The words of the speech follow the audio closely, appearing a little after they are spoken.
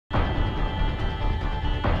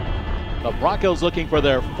The Broncos looking for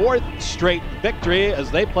their 4th straight victory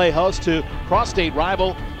as they play host to cross-state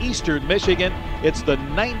rival Eastern Michigan. It's the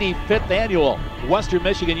 95th annual Western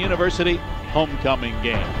Michigan University homecoming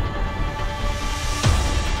game.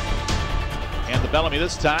 And the Bellamy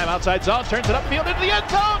this time, outside zone, turns it upfield into the end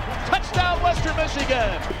zone. Touchdown Western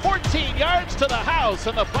Michigan. 14 yards to the house,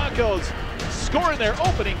 and the Broncos score in their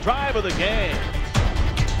opening drive of the game.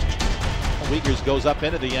 Wiegers goes up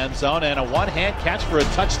into the end zone and a one-hand catch for a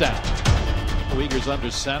touchdown. Wiegers under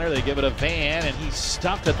center, they give it a Van, and he's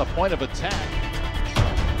stuffed at the point of attack.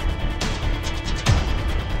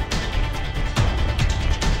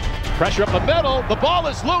 Pressure up the middle, the ball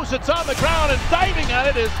is loose, it's on the ground, and diving on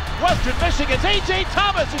it is Western Michigan's A.J.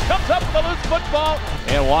 Thomas, who comes up with the loose football.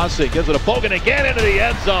 And Wassing gives it a Bogan again into the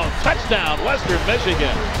end zone. Touchdown, Western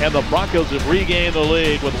Michigan. And the Broncos have regained the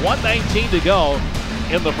lead with 1:19 to go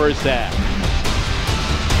in the first half.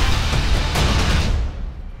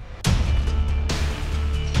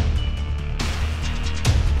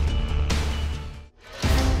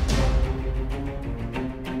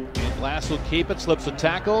 Glass will keep it, slips a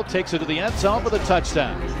tackle, takes it to the end zone for the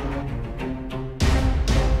touchdown.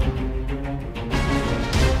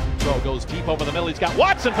 Throw goes deep over the middle. He's got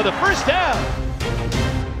Watson for the first down.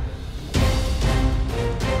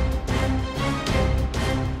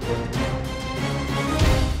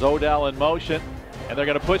 Zodell in motion, and they're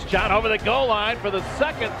going to push John over the goal line for the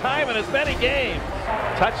 2nd time in as many games.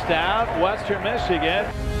 Touchdown, Western Michigan.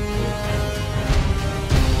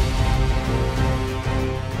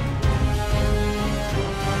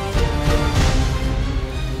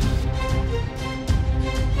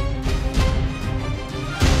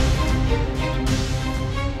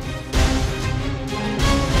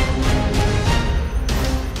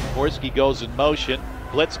 Gorski goes in motion,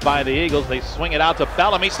 blitzed by the Eagles. They swing it out to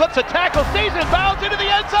Bellamy, slips a tackle, stays in bounds into the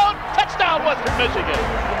end zone. Touchdown, Western Michigan.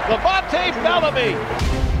 Levante Bellamy.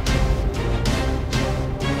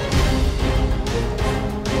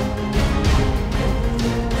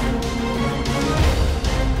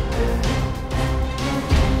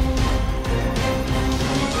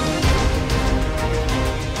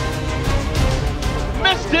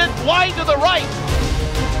 Missed it, wide to the right.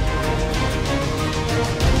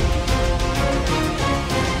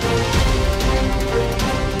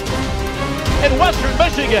 And Western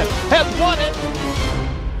Michigan has won it